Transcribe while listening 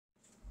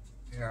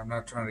I'm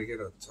not trying to get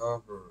a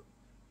tough or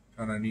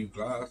trying to need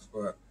glass,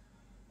 but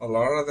a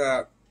lot of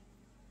that,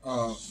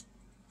 uh,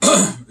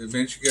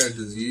 eventually get a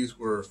disease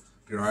where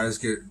your eyes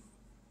get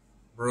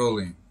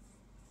brilliant.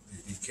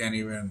 You can't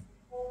even.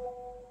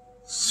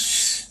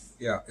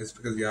 Yeah, it's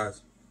because of the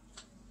eyes.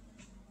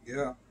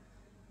 Yeah.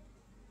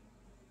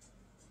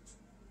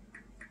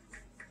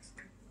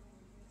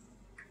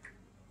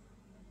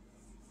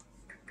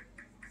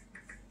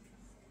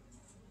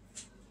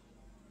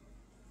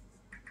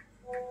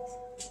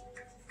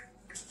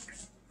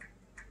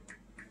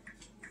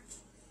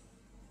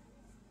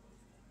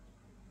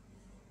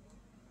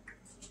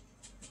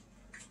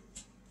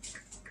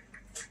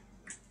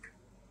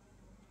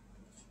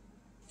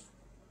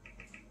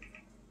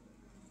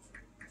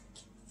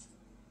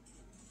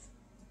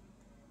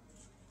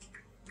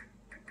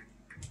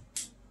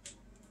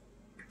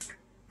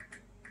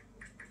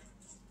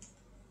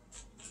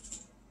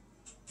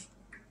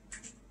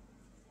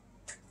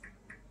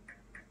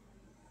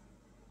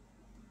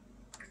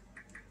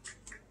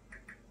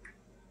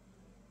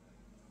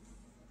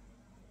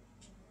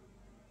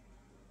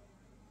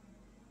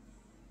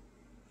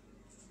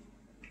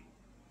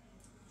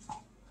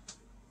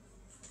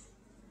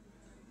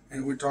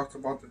 And we talked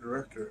about the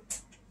director.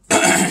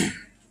 I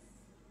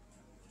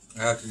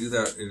have to do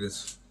that. It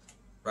is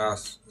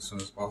fast as soon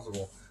as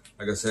possible.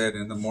 Like I said,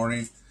 in the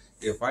morning,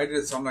 if I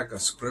did something like a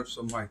script,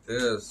 something like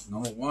this,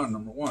 number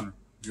one,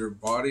 your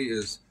body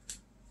is,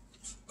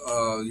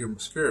 your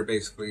spirit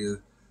basically is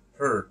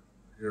hurt.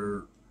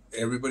 Your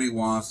everybody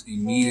wants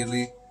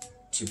immediately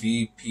to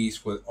be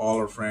peace with all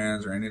our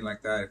friends or anything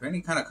like that. If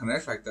any kind of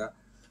connect like that,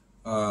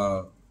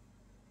 uh,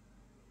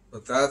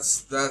 but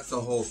that's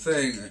the whole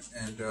thing.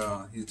 And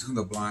he's doing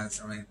the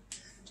blinds. I mean,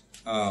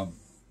 um,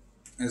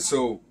 and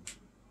so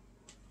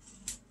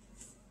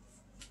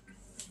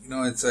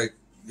it's like,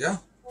 yeah,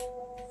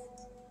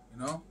 you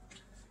know.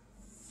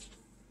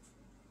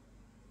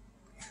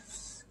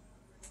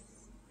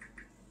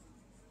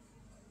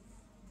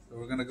 So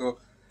we're gonna go,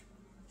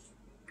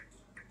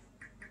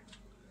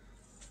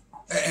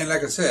 and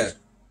like I said,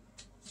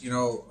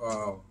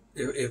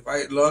 if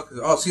I look,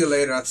 I'll see you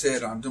later. That's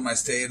it. I'm doing my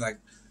stay. Like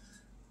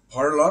a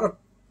lot of,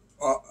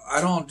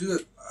 I don't do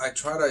it. I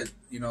try to,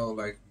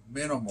 like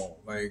minimal,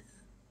 like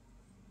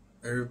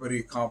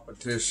everybody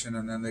competition,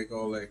 and then they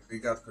go like they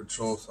got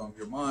control some of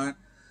your mind.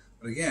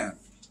 But again,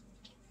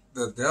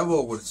 the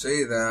devil would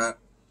say that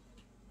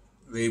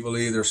they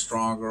believe they're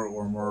stronger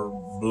or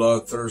more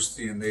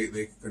bloodthirsty, and they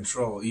can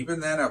control. Even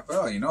the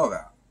NFL, you know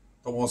that.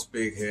 The most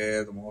big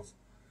head,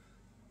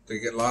 they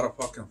get a lot of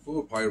fucking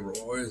food,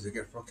 pyroids, they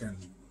get fucking,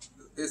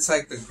 it's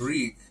like the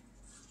Greek,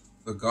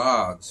 the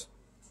gods,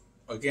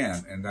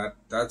 again, and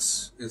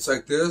it's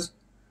like this,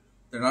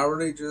 they're not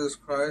really Jesus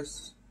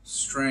Christ,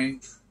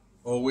 strength,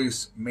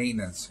 always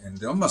maintenance, and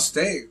they'll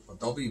mistake, but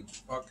they'll be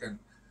fucking,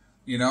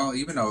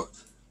 even though,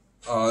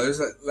 there's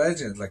a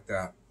legend like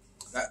that.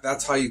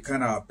 That's how you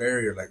kind of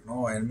bury it. Like,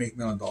 no, I didn't make $1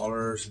 million,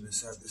 and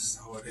this is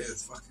how it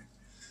is. Fucking,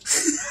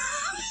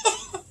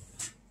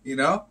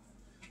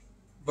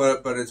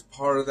 But it's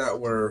part of that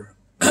where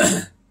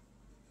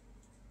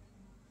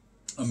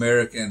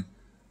American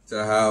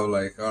to have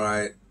like, all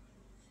right,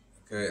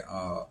 okay,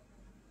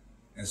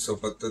 and so,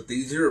 but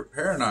these are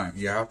paradigm.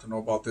 You have to know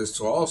about this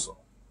too. Also,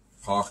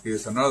 hockey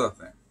is another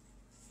thing.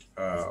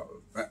 Uh,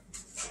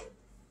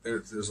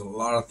 there's a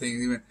lot of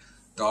things. Even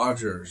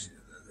Dodgers.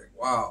 Like,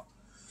 wow.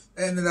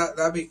 And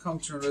that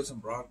becomes journalism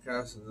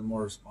broadcast and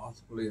more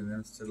responsibility, and then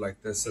instead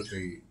like this that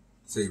they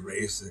say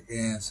race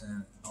against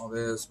and all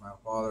this. My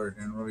father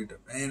didn't really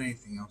defend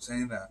anything. I'm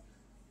saying that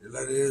you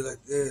let it is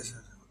like this.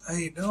 What are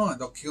you doing?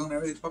 They'll kill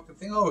every fucking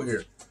thing over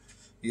here.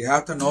 You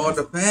have to know how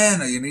to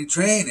defend, or you need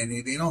training,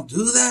 and they don't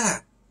do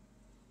that.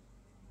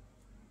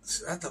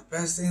 That's the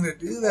best thing to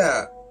do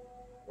that.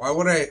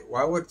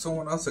 Why would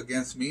someone else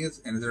against me,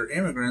 and they're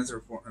immigrants or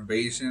for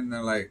invasion, and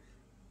they're like,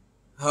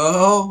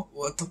 oh,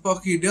 what the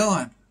fuck are you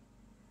doing?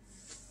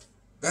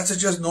 That's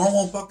just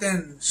normal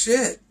fucking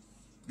shit,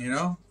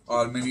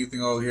 All many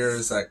thing over here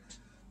is like,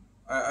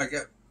 I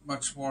get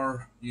much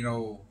more,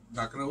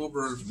 not gonna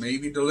Uber,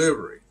 maybe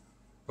delivery,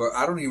 but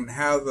I don't even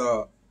have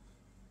the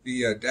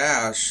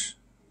dash.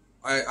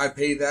 I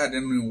pay that.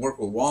 Didn't even work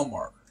with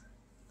Walmart.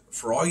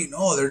 For all you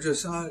know, they're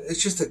just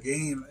it's just a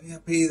game. Yeah,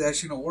 pay that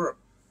shit don't work.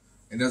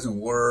 It doesn't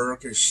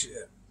work and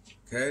shit.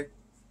 Okay,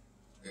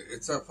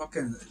 it's a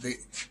fucking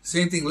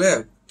same thing.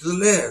 Live to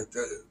live.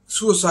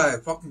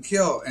 Suicide, fucking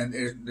kill, and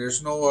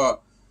there's no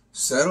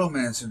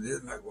settlements, and they're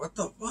like, what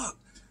the fuck?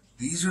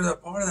 These are the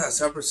part of that.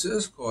 San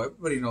Francisco,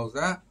 everybody knows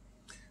that.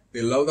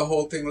 They love the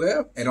whole thing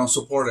live and don't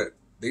support it.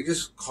 They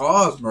just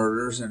cause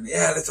murders and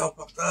it's all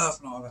fucked up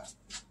and all that.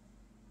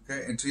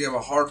 Okay, until you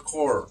have a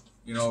hardcore,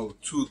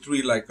 2,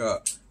 3 like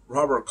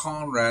Robert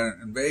Conrad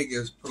in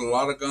Vegas, put a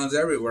lot of guns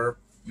everywhere.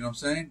 You know what I'm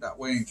saying? That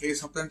way, in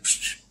case something.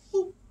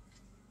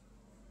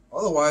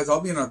 Otherwise,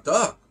 I'll be in a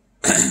duck.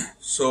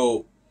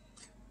 So.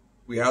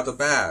 We have the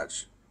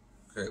badge,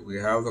 okay. We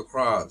have the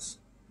cross.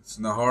 It's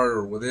in the heart,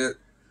 or with it,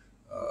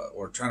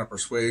 or trying to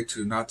persuade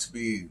to not to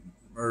be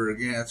murdered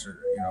against, or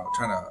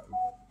trying to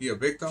be a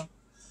victim,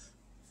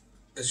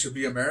 it should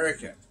be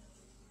American.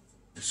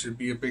 It should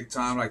be a big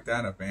time like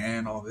that, a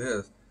ban, all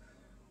this.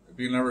 If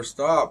you never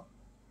stop,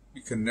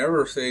 you can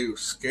never say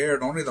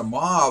scared. Only the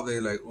mob, they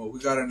like, well, we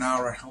got it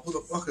now, right now. Who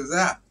the fuck is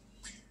that?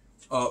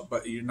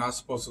 But you're not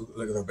supposed to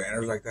look at the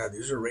banners like that.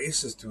 These are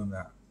racists doing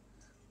that.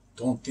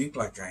 Don't think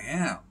like I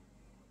am.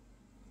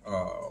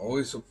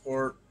 Always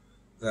support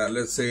that.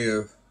 Let's say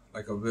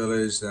like a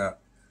village that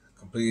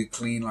completely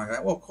clean like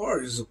that. Well, of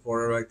course you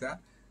support it like that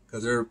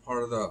because they're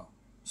part of the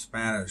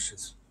Spanish.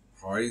 It's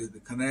probably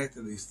connected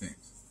to these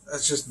things.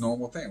 That's just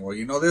normal thing. Well,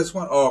 you know this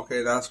one? Oh,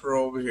 okay, that's for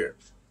over here.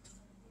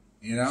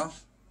 You know?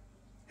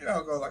 You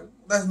know, go like,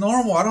 that's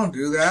normal. I don't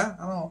do that.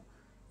 I don't,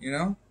 you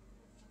know?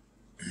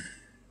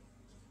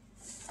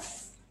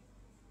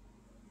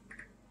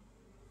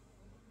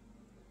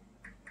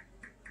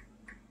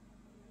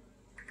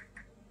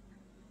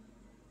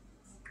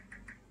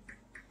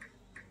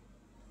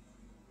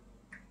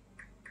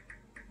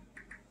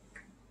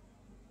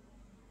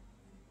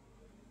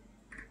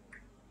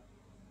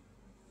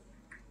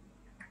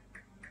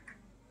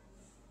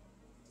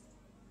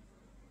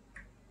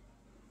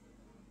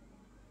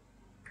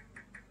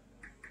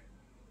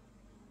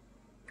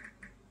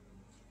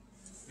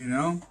 You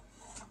know?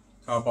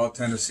 Talk about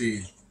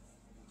Tennessee.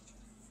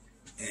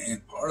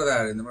 And part of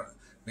that, and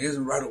it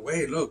isn't right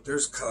away. Look,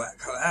 there's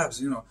collapse.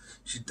 You know,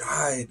 she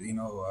died. You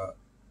know,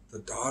 the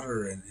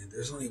daughter, and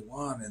there's only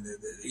one, and they're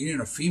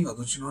eating a female.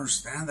 Don't you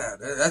understand that?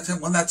 That's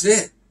it. One. That's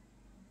it.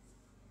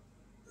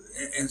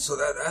 And so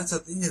that's the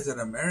thing is that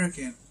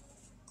American,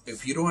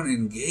 if you don't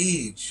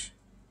engage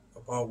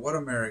about what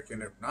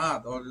American, if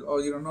not, oh,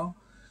 you don't know.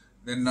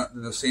 Then at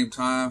the same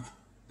time,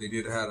 they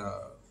did had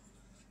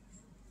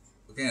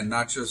again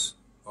not just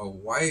a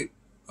white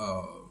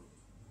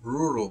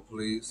brutal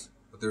police,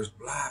 but there's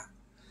black.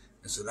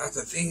 And so that's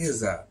the thing is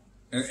that.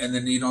 And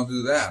then you don't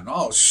do that.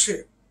 No,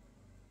 shit.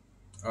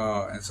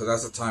 And so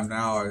that's the time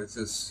now. It's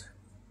this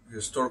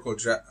historical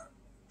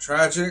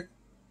tragic,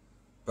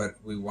 but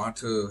we want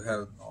to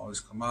have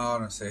always come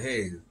out and say,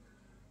 hey,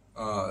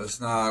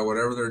 it's not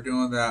whatever they're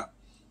doing that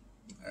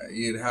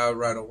you'd have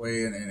right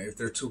away. And if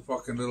they're too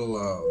fucking little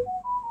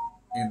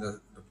in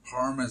the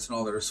departments and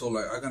all that are so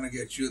like, I'm going to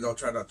get you, they'll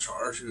try to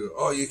charge you.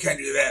 Oh, you can't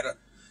do that.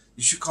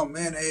 You should come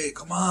in. Hey,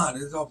 come on.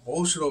 It's all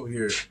bullshit over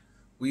here.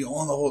 We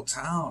own the whole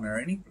town or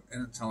any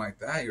town like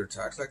that. You're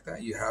taxed like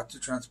that. You have to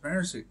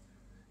transparency.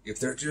 If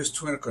they're just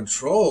trying to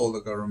control the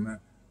government,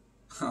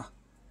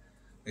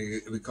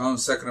 it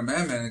becomes Second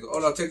Amendment. And go, oh,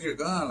 they'll take your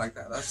gun like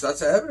that.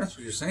 That's evidence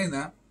for you saying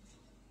that.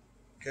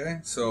 Okay,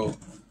 so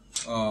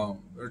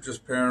they're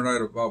just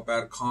paranoid about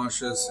bad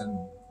conscience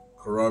and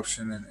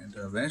corruption, and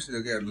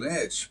eventually they'll get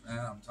lynched. Man,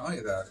 I'm telling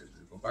you that.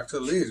 Go back to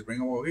the leads. Bring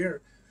them over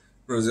here.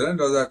 Brazilian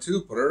does that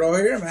too. Put it over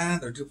here, man.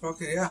 They're too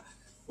fucking, yeah.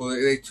 Well,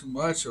 they ate too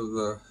much of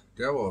the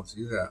devil.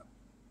 See that?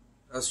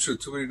 That's true.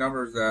 Too many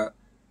numbers that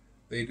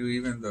they do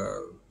even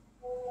the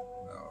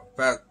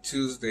Fat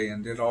Tuesday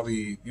and did all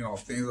the,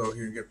 things over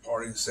here and get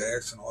partying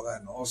sex and all that.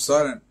 And all of a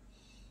sudden,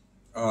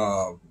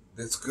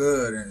 it's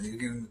good and you're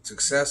getting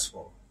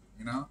successful,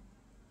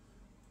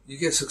 You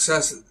get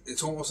success.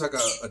 It's almost like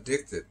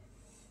addicted,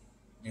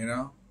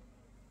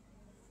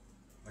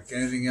 Like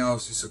anything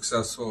else, you're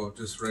successful,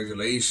 just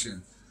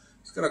regulation.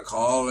 Just go to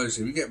college.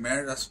 If you get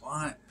married, that's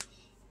fine.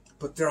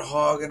 But they're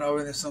hogging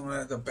over there, some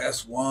of the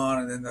best one,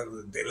 and then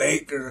the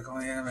Lakers are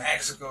coming in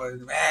Mexico.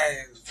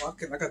 It's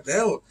fucking like a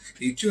devil.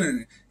 Eat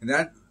you, and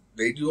that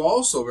they do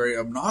also very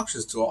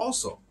obnoxious to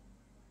also.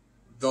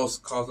 Those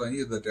calls on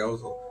you, the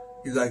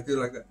devil. He's like, dude,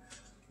 like that.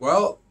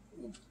 Well,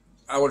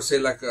 I would say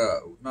like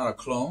not a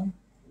clone.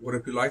 Would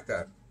it be like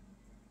that?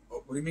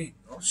 Oh, what do you mean?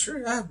 Oh,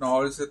 sure, I have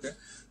knowledge that there.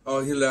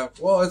 Oh, he left.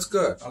 Well, it's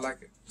good. I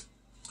like it.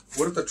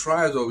 What if the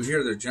tribes over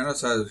here, they're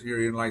genociders here,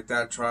 even like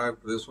that tribe,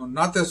 this one,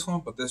 not this one,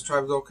 but this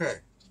tribe is okay.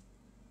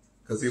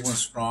 Because they weren't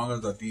strong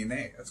as the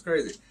DNA. That's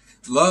crazy.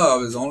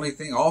 Love is the only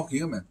thing, all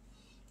human.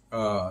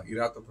 You'd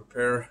have to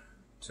prepare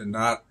to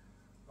not,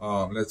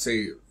 let's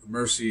say,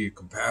 mercy,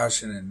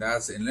 compassion, and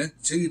that's it. And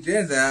until you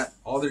did that,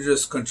 all they're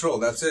just control.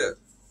 That's it.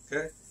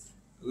 Okay?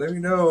 Let me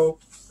know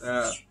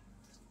that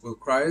with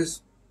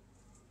Christ,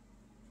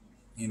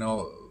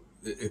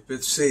 if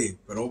it's safe.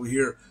 But over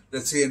here,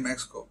 let's say in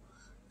Mexico,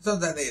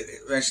 sometimes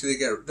eventually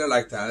they're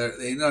like that.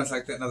 They know it's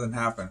like that, nothing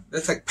happened.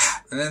 It's like,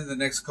 pop, and then the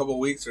next couple of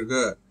weeks are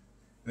good.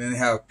 And then they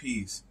have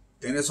peace.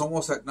 Then it's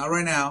almost like, not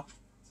right now.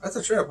 That's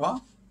a trip, huh?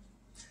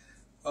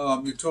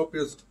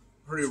 Utopia's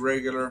pretty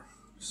regular.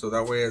 So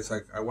that way it's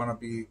like, I want to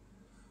be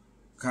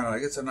kind of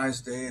like, it's a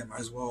nice day. I might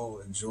as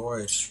well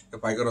enjoy.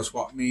 If I go to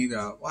swap meet,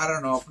 I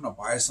don't know, if I'm going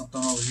to buy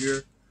something over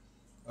here.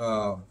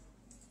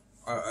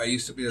 I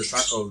used to be a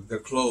taco. They're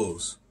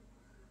closed.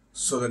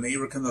 So the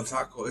neighbor can the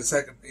taco. It's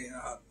like,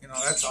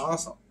 that's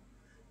awesome.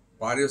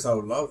 Barrios, I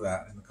would love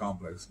that in the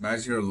complex.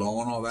 Imagine you're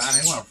alone, all that.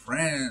 They want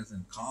friends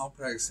and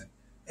complex and,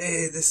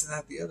 hey, this and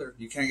that, the other.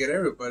 You can't get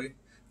everybody,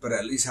 but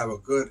at least have a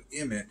good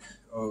image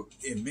of,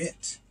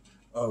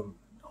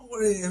 don't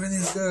worry,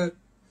 everything's good.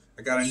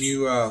 I got a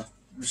new, let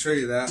me show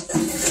you that.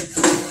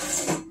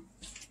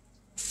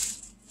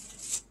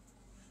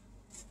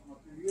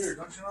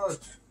 don't you know that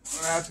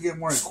we're gonna have to get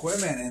more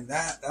equipment, and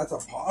that's a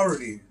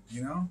poverty,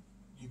 you know?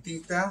 You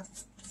think that?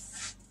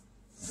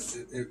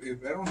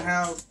 If I don't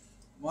have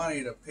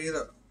money to pay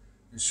the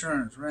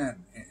insurance, rent,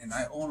 and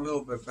I own a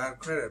little bit of bad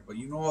credit, but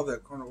you know all the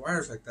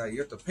coronavirus like that, you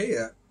have to pay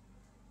it.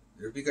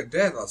 If you get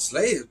dead, I'll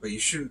slave, but you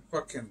shouldn't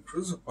fucking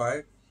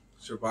crucify.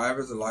 Survive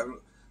as a life,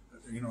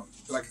 you know.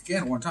 Like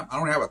again, one time I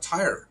don't have a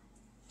tire.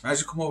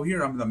 Imagine come over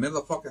here, I'm in the middle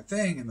of the fucking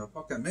thing, in the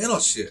fucking middle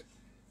of shit,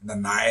 in the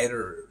night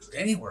or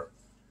anywhere.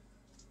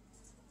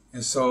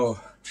 And so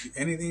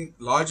anything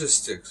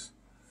logistics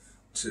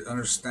to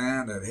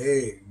understand that,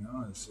 hey, you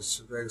know, it's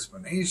just an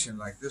explanation.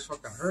 Like this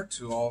fucking hurt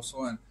too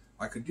also, and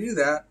I could do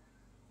that,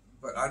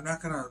 but I'm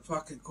not gonna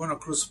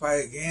crucify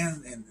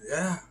again. And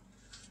yeah,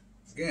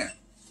 again,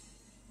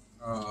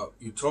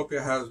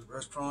 Utopia has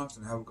restaurants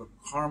and have good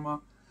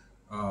karma.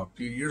 A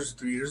few years,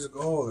 3 years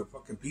ago, the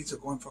fucking pizza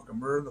going fucking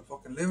murder in the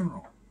fucking living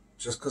room,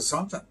 just cause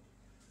something.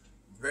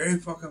 Very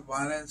fucking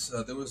violence.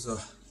 There was a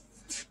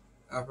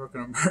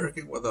African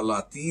American with a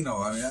Latino.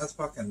 I mean, that's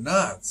fucking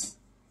nuts,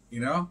 you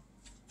know.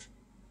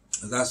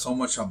 That's so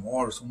much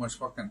amor, so much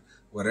fucking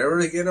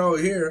whatever they get over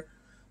here.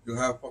 You'll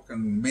have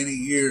fucking many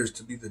years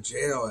to be the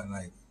jail, and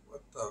like,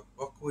 what the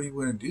fuck would you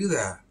want to do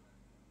that?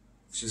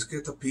 Just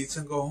get the pizza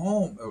and go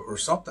home or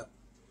something.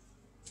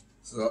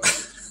 So.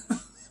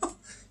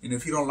 And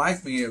if you don't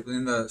like me,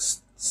 in the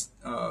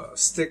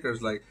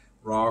stickers like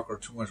rock or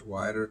too much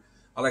wider,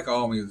 I like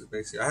all music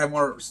basically. I have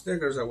more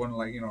stickers. I wouldn't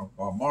like, you know,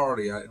 Bob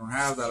Marley. I don't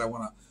have that. I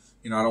want to,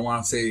 you know, I don't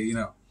want to say, you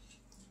know,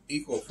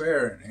 equal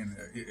fair. And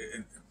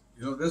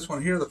you know, this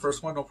one here, the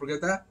first one, don't forget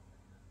that.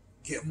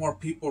 Get more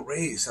people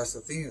raised. That's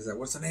the thing is that,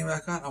 what's the name of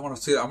that guy? I want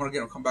to say, I'm going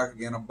to come back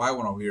again and buy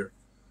one over here.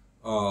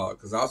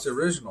 Because that's the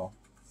original.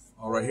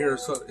 Right here,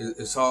 so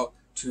it's all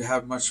to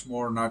have much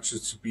more, not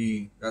just to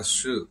be, that's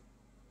true.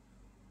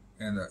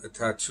 And a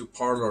tattoo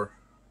parlor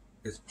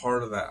is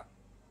part of that.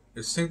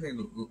 It's the same thing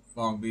in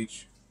Long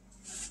Beach,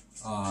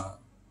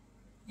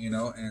 you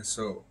know, and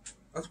so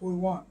that's what we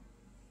want.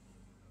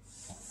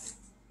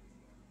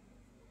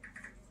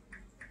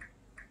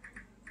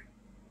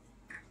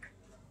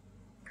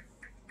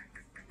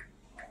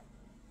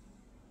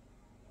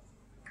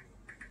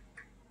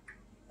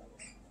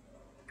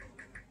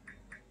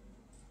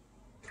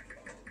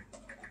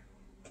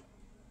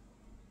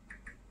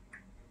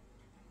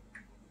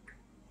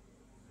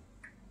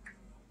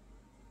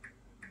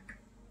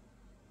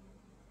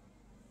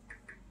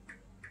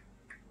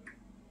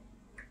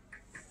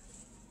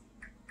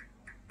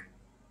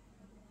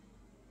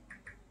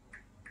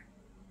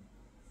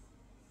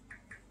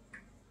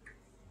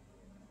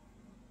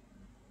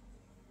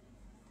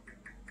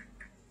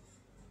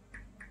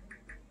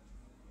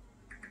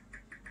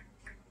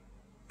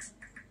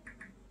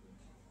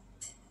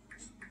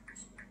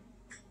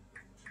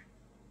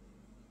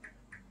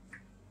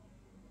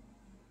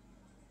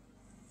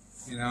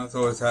 You know, it's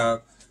always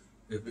have,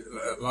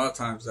 a lot of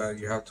times that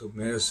you have to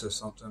miss or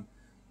something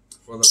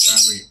for the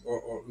family,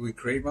 or we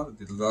create mother.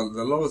 The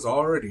love is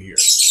already here.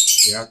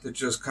 You have to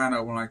just kind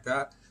of, like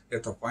that, you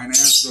have to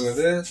finance through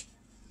this.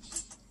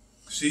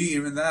 See,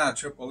 even that,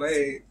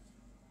 AAA,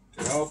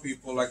 to help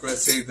people, like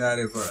let's say that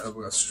if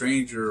a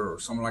stranger or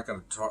someone like at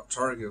a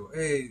Target,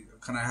 hey,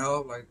 can I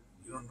help? Like,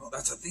 you don't know.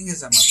 That's the thing is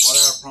that my father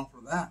had a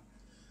problem for that.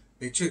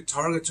 They took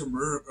Target to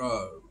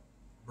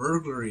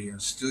burglary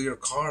and steal your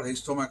car. They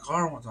stole my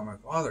car one time. My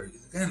father,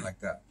 again, like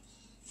that.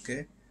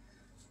 Okay.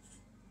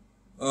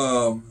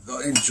 They'll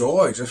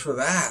enjoy just for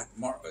that.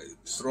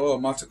 Throw a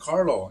Monte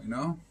Carlo, you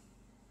know.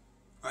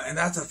 And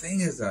that's the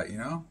thing is that, you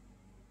know,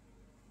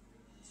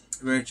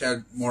 if you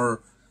had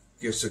more,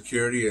 give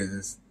security and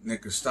this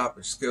nigga stop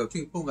it, scale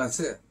thing, boom, that's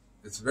it.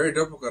 It's very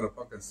difficult to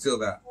fucking steal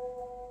that,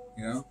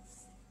 you know.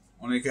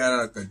 Only got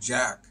like a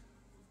jack.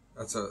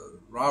 That's a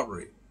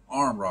robbery,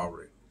 armed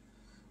robbery.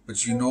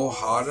 But you know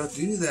how to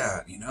do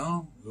that, you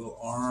know? A little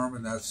arm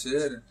and that's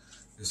it. And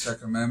the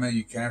Second Amendment,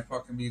 you can't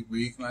fucking be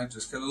weak, man.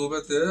 Just get a little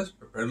bit of this,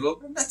 prepare a little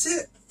bit, and that's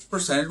it.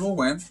 Percentage will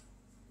win.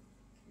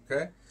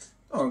 Okay?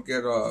 Don't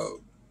get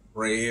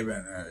brave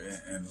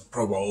and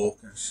provoke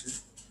and shit.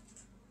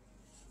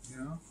 You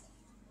know?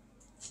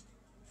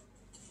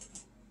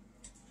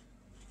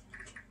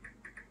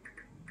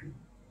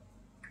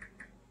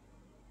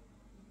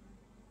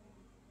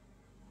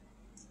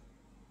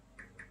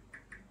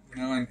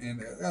 You know, and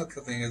that's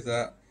the thing is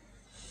that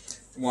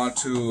you want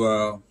to,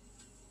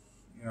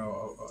 you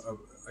know,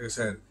 like I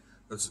said,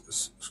 the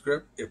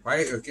script. If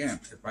I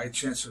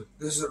change it,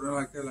 this is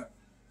like that.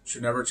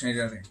 Should never change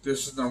anything.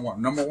 This is number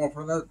one. Number one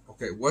for that.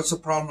 Okay, what's the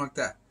problem like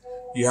that?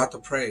 You have to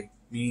pray.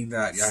 Meaning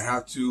that you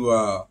have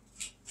to.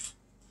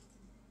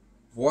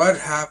 What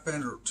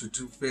happened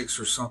to fix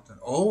or something?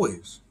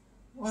 Always.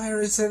 Well, I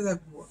already said that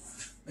before.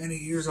 Many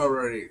years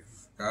already.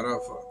 Got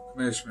off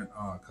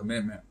a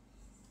commitment.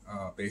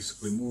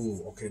 Basically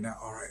move. Okay, now,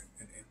 all right.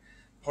 And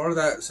part of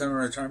that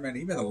semi-retirement,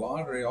 even the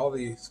laundry, all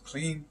these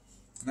clean.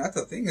 And that's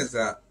the thing is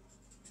that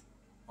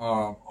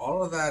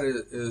all of that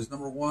is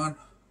number one,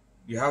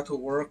 you have to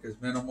work as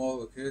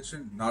minimal the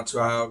kitchen, not to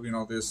have, you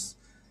know, this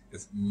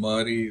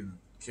muddy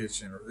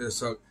kitchen or this.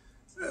 So,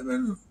 and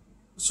then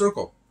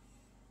circle.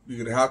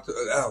 You're gonna have to.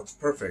 Oh, it's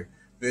perfect.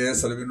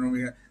 This living room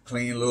here,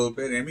 clean a little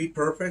bit, and be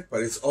perfect,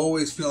 but it's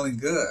always feeling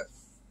good.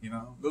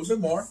 A little bit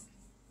more,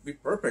 be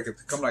perfect. If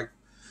it come like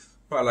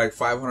probably like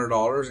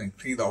 $500 and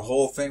clean the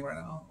whole thing right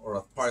now,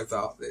 or probably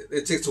 $1,000.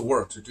 It takes a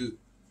work to do.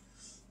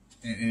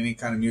 In any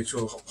kind of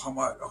mutual, how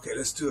much? Okay,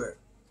 let's do it.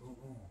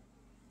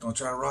 Don't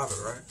try to rob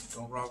it, right?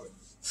 Don't rob it.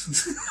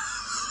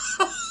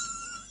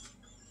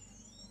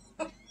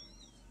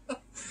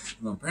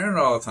 I'm parent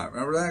all the time.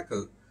 Remember that?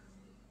 Because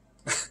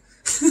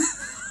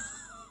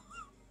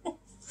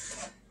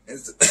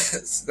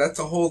that's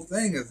the whole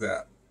thing. Is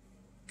that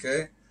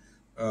okay?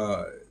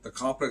 The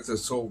complex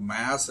is so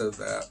massive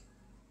that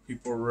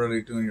people are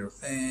really doing your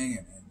thing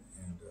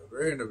and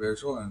very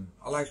individual. And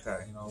I like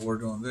that. We're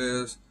doing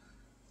this.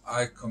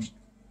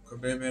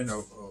 Commitment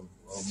of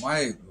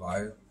my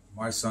life,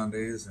 my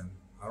Sundays, and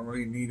I don't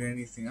really need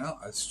anything else.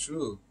 That's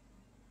true.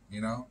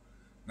 Now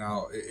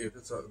if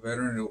it's a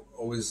veteran, it'll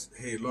always,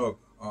 hey, look,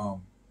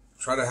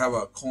 try to have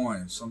a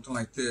coin, something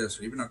like this,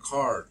 or even a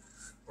card,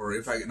 or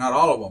if I not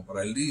all of them, but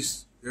at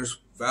least there's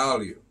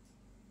value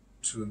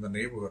to in the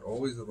neighborhood.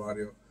 Always the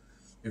value.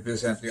 If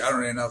it's empty, I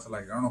don't need nothing.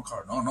 Like I don't know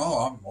card. No,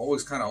 I'm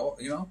always kind of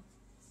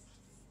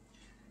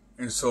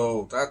and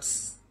so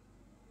that's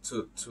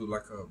to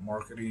like a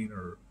marketing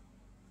or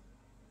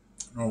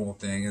normal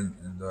thing,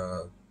 and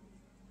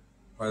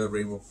by the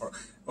Rainbow Park.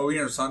 Over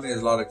here on Sunday,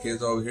 there's a lot of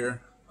kids over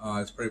here.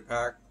 It's pretty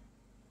packed.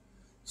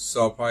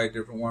 So probably a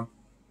different one.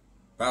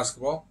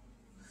 Basketball.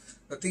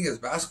 The thing is,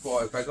 basketball.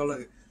 If I go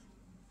like,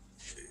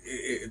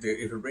 if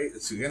it rates,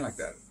 it's again like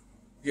that.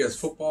 Yes,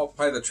 football,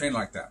 probably the train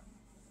like that.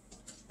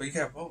 But you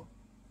can't vote.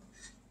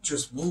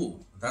 Just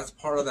move. That's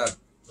part of that.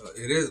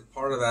 It is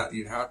part of that.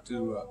 You'd have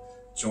to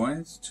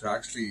join to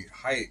actually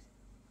height.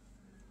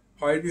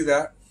 How you do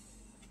that?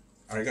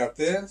 I got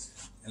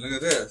this, and look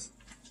at this.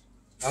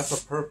 That's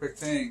a perfect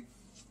thing.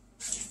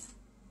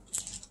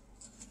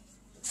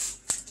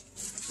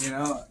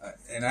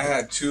 And I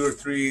had 2 or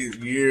 3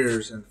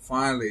 years, and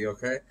finally,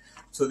 okay.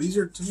 So these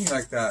are to me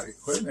like that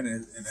equipment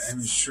and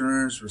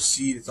insurance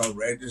receipt. It's all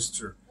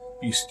registered.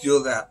 You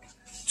steal that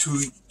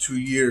 2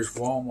 years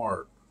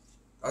Walmart.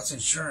 That's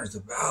insurance.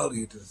 The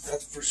value.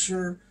 That's for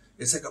sure.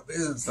 It's like a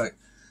business. Like,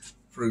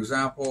 for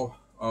example,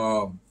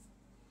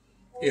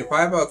 if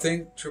I have a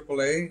thing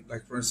AAA,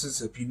 like for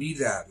instance, if you need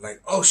that,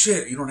 like, oh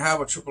shit, you don't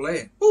have a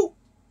AAA, woo,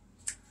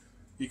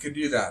 you can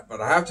do that.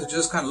 But I have to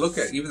just kind of look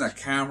at even the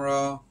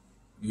camera.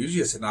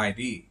 Usually it's an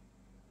ID.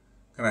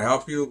 Can I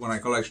help you when I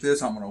go like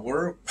this? I'm gonna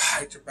work.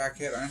 Hit your back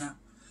head, I know.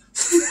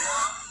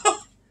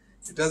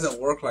 It doesn't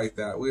work like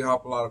that. We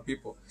help a lot of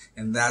people,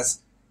 and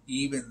that's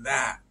even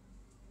that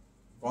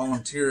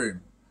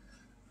volunteering.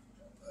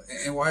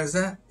 And why is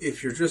that?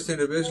 If you're just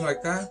individual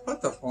like that,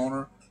 put the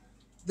phone.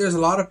 There's a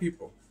lot of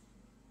people.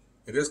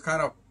 It is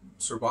kind of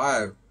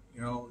survive.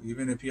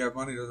 Even if you have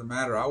money, it doesn't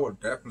matter. I would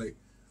definitely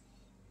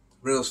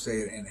real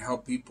estate and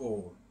help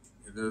people.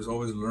 There's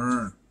always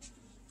learn.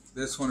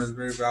 This one is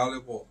very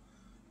valuable.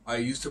 I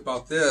used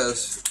about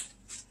this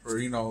for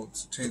to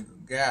change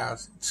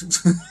gas.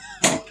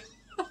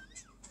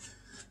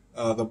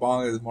 The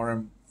bong is more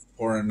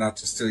important, not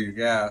to steal your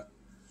gas.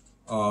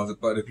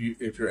 But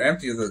if you're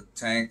empty of the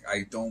tank,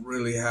 I don't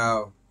really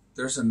have.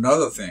 There's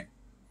another thing.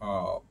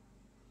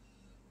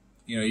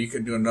 You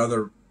can do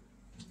another.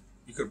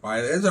 You could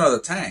buy. There's another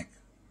tank.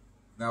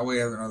 That way,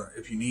 have another.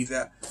 If you need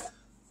that,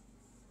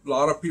 a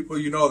lot of people,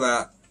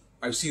 that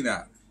I've seen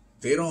that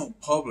they don't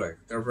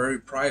public. They're very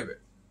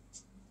private.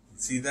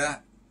 See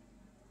that?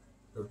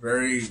 They're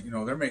very.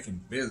 They're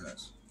making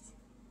business,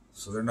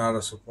 so they're not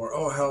a support.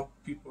 Oh, help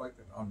people like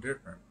that. I'm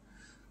different.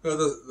 So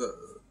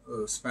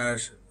the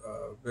Spanish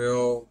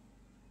bill,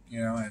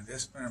 and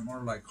this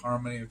more like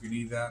harmony. If you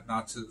need that,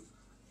 not to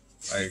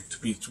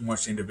be too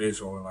much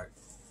individual. Like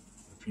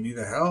if you need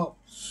the help.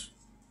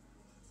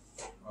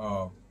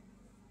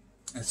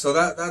 And so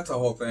that's the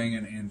whole thing,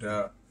 and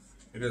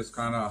it is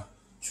kind of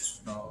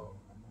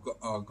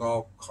a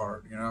golf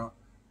cart,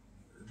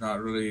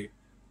 not really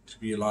to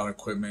be a lot of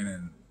equipment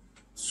and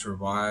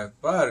survive.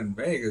 But in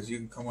Vegas, you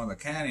can come on the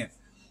canyon.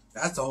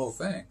 That's the whole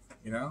thing,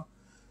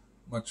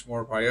 Much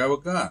more. If you have a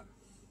gun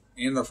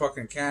in the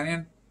fucking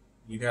canyon,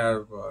 you'd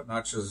have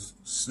not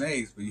just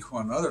snakes, but you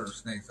want other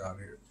snakes out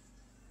here.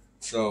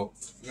 So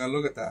you gotta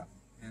look at that,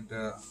 and.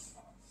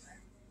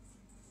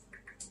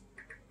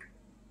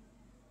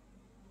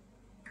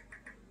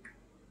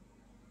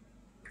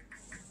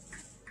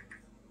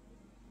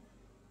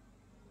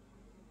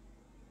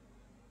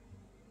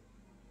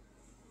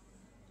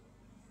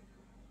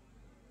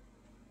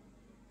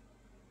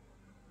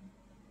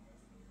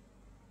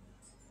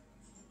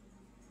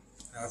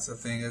 That's the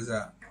thing is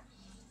that,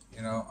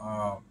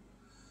 a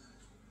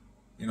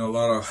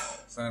lot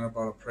of saying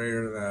about a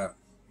prayer that,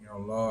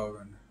 love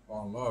and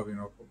fall in love,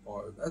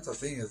 football. That's the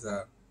thing is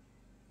that,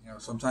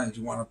 sometimes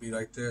you want to be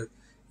like this.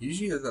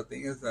 Usually the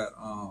thing is that,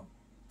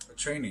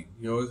 training,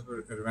 you always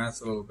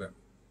advance a little bit,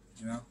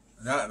 And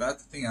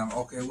that's the thing. I'm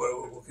okay.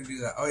 What can do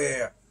that? Oh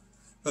yeah.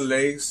 The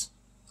legs,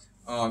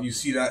 you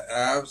see that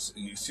abs,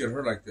 and you see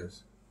her like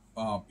this.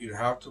 you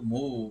have to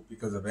move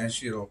because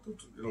eventually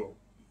it'll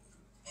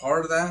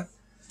part of that.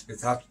 It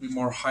has to be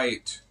more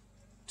height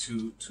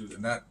to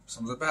and that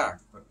some of the back,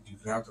 but you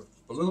could have to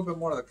a little bit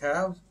more of the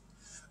calves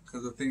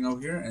because the thing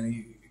over here, and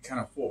you kind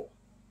of full,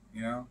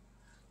 you know.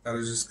 That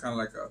is just kind of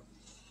like a,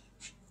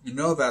 you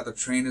know, that the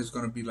train is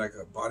going to be like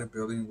a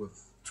bodybuilding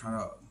with trying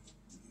to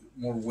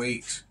more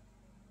weight,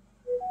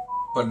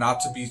 but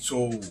not to be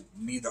so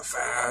need the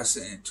fast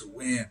and to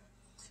win.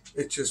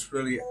 It just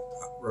really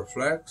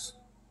reflects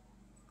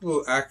a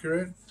little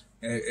accurate,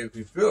 and if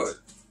you feel it,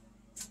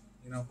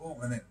 you know,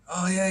 boom, and then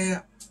oh yeah,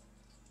 yeah.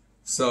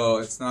 So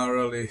it's not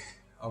really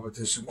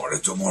competition. More,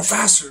 let's do more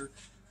faster.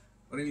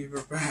 What do you mean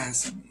for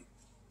fast? I mean,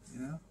 you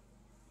know,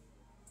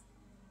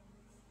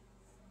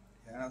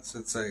 yeah. So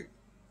it's like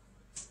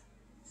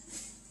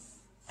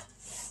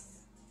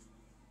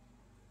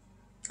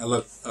I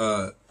look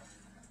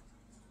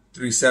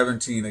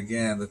 317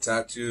 again. The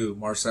tattoo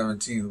March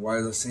 17th. Why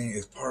is the saint?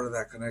 Is part of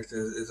that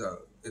connected?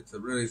 It's a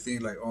really thing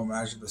like, oh,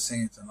 imagine the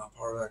saints and not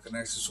part of that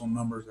connection. So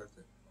numbers. That's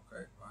it.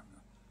 Okay, fine.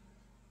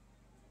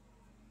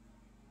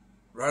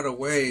 Right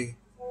away.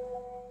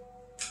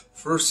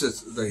 First,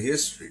 it's the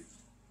history.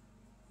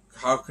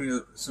 How can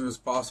you, as soon as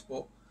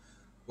possible?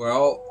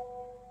 Well,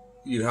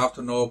 you'd have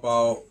to know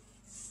about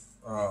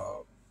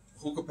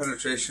hookah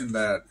penetration.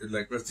 That,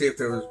 like, let's say if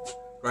there was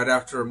right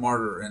after a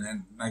martyr and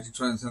then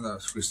 1920s in the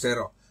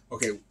Cristero.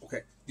 Okay,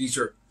 these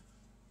are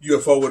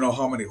UFO would know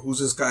how many. Who's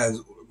this guy?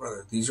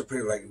 Brother, these are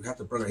pretty, like, you have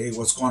to, brother, hey,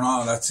 what's going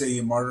on? Let's say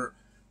you martyr,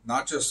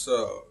 not just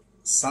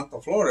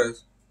Santa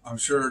Flores. I'm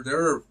sure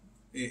they're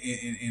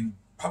in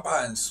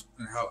Papa and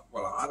how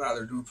Guadalajara,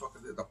 they're doing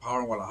fucking the power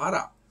in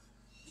Guadalajara.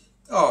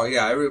 Oh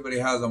yeah, everybody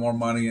has more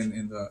money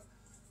in the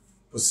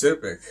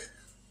Pacific,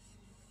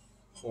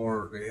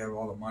 or they have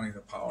all the money, the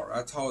power.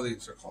 That's how they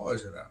call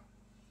it that.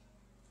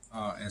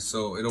 And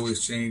so it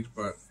always changed,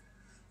 but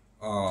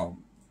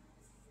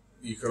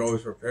you could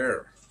always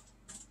prepare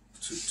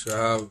to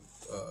have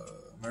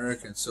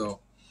Americans. So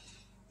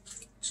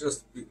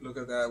just look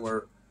at that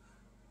where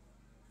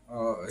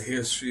a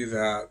history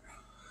that,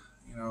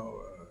 you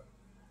know,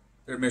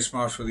 they're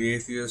mishmash for the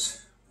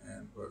atheists,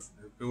 but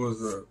if it was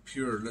the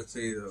pure, let's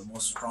say the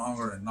most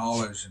stronger in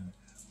knowledge, and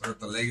whatever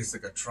the legacy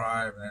like a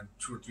tribe, and then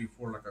 2 or 3,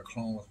 4 like a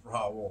clone with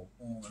Bravo,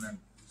 boom, and then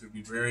it could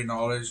be very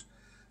knowledge,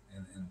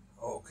 and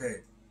oh,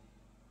 okay,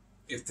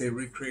 if they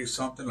recreate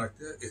something like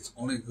that, it's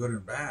only good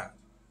and bad.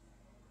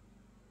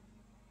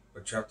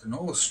 But you have to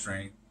know the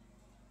strength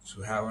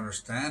to have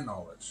understand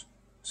knowledge.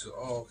 To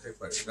okay,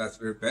 but that's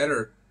very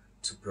better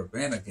to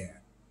prevent again.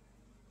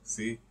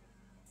 See,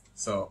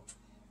 so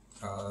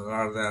a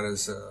lot of that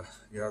is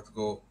you have to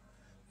go,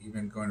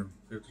 even going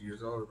 50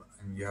 years old,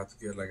 and you have to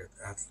get like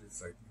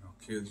athletes, like, you know,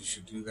 kids. You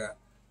should do that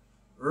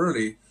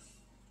early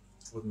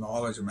with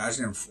knowledge.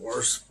 Imagine and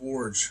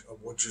forge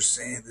of what you're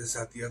saying, this,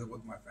 that, the other,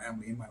 with my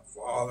family and my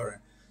father,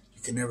 and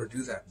you can never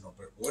do that. No,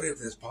 but what if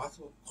it's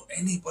possible?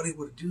 Anybody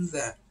would do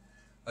that.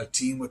 A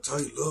team would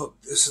tell you, look,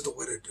 this is the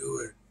way to do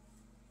it.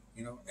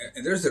 You know,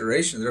 and there's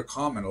iterations. They're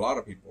common. A lot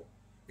of people,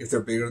 if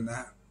they're bigger than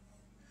that.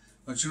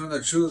 But you know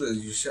the truth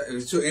is, if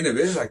it's an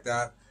individual like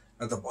that,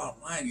 at the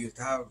bottom line, you have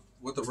to have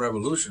with the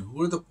revolution.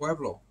 Who are the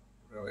pueblo,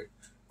 really?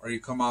 Or you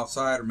come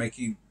outside or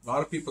making a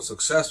lot of people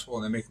successful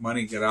and they make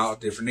money, get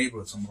out different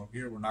neighborhoods. Somewhere over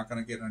here, we're not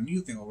going to get a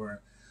new thing over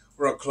here.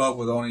 We're a club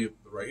with only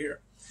right here.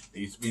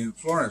 They used to be in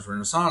Florence,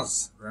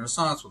 Renaissance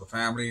with a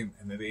family,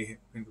 and then they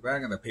bring the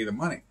bag and they pay the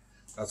money.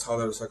 That's how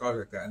they're psychology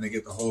like that. And they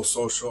get the whole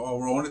social, oh,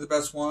 we're only the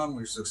best one,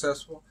 we're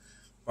successful,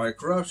 by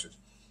corruption.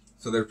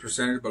 So their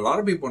percentage, but a lot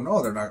of people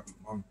know they're not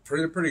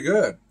pretty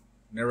good.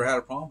 Never had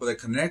a problem, but they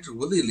connected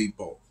with the elite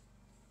both.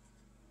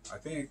 I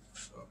think.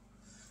 So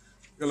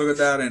you look at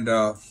that, and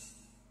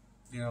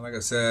you know, like I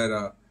said,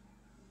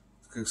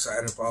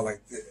 excited about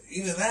like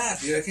even that,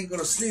 dude. I can't go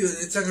to sleep.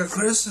 It's like a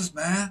Christmas,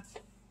 man.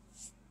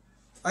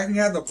 I can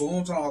have the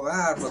booms and all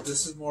that, but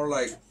this is more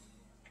like,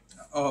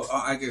 oh,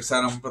 I get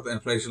excited. I'm gonna put the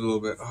inflation a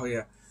little bit. Oh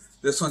yeah,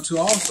 this one too.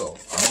 Also,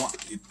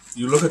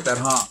 you look at that,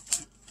 huh?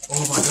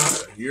 Oh my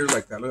God, you're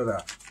like that. Look at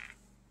that.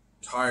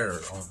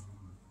 Tired. Oh,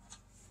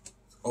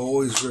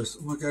 always risk.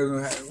 Oh my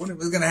God, what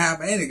is gonna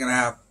happen? Anything gonna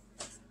happen?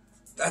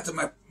 That's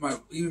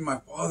even my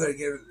father.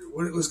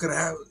 What was gonna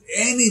happen?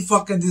 Any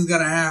fucking thing's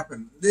gonna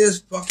happen.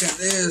 This,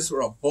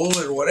 or a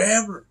bullet, or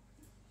whatever.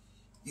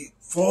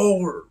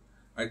 Forward.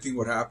 I think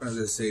what happens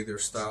is they say their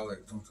style,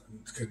 like, don't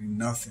getting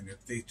nothing.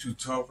 If they too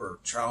tough or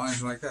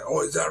challenging like that,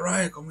 oh, is that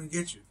right? Come and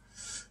get you.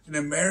 An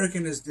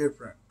American is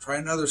different. Try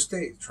another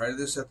state. Try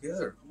this at the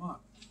other. Come on.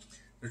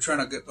 They're trying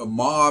to get a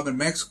mob in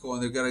Mexico,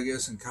 and they've got to get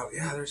us in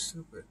California. Yeah, they're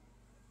stupid.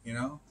 You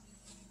know?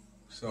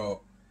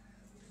 So,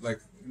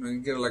 like, you know, you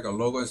get like a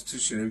logo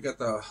institution. You got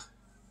the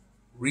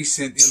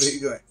recent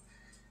illegal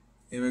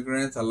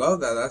immigrants. I love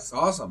that. That's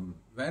awesome.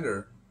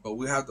 Vendor. But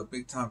we have the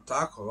big time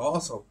tacos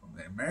also from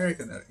the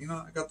American. That, you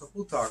know, I got the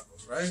food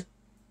tacos, right?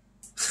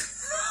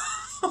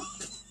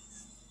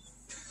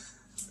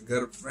 I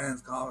got a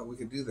friend's comment. We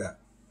could do that.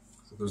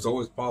 So there's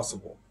always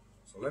possible.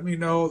 So let me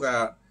know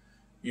that,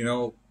 you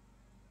know,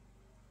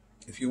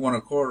 if you want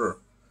a quarter,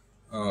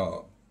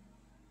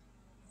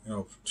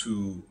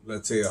 to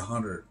let's say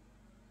 100.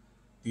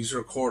 These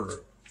are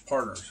quarter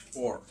partners.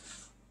 4.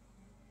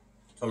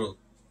 Salud.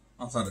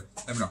 On Sunday.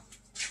 Let me know.